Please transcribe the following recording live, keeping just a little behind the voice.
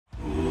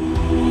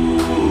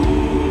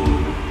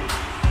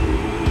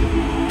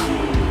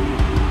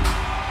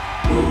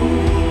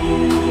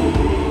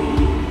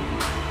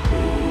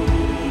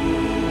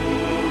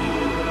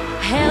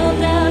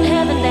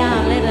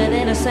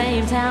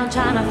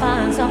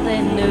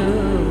something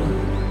new.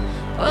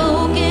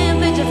 Broken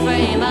picture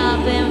frame,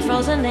 I've been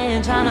frozen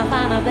in, trying to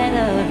find a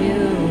better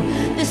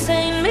view. This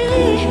ain't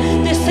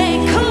me, this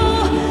ain't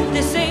cool,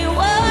 this ain't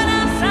what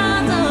I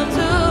signed up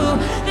to.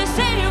 This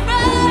ain't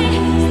right,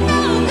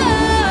 no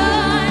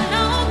good,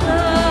 no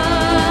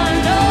good,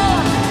 no.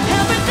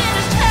 Everything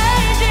is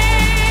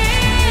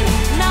changing,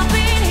 not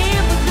been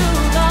here for too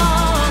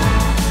long.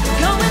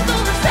 Going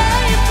through the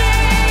same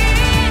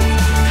thing,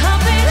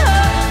 I've been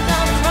hurt and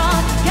done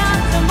wrong. Got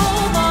to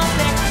move on,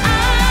 say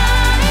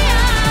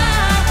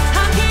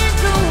I can't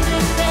do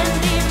this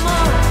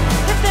anymore.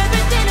 If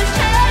everything is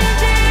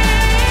changing,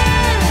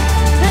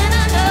 then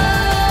I know,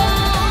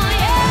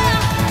 yeah,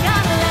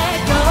 gotta let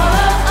go.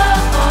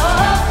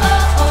 Got to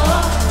let go.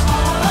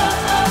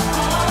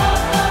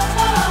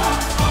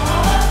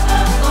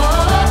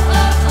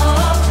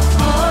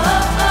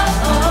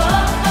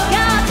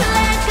 Got to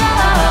let go.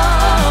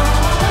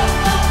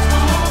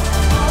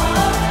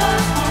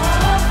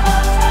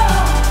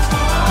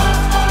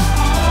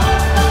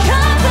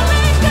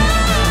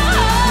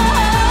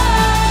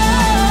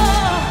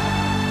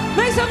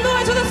 Make some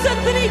noise for the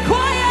Synthony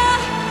choir.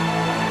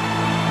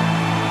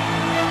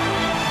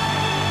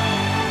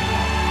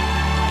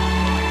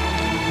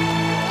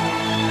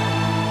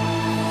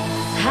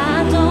 I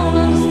don't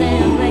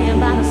understand playing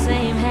by the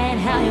same hand,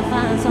 how you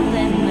find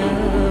something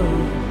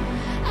new.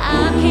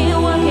 I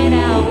can't work it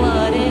out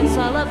what it's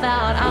all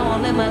about. I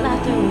won't live my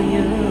life through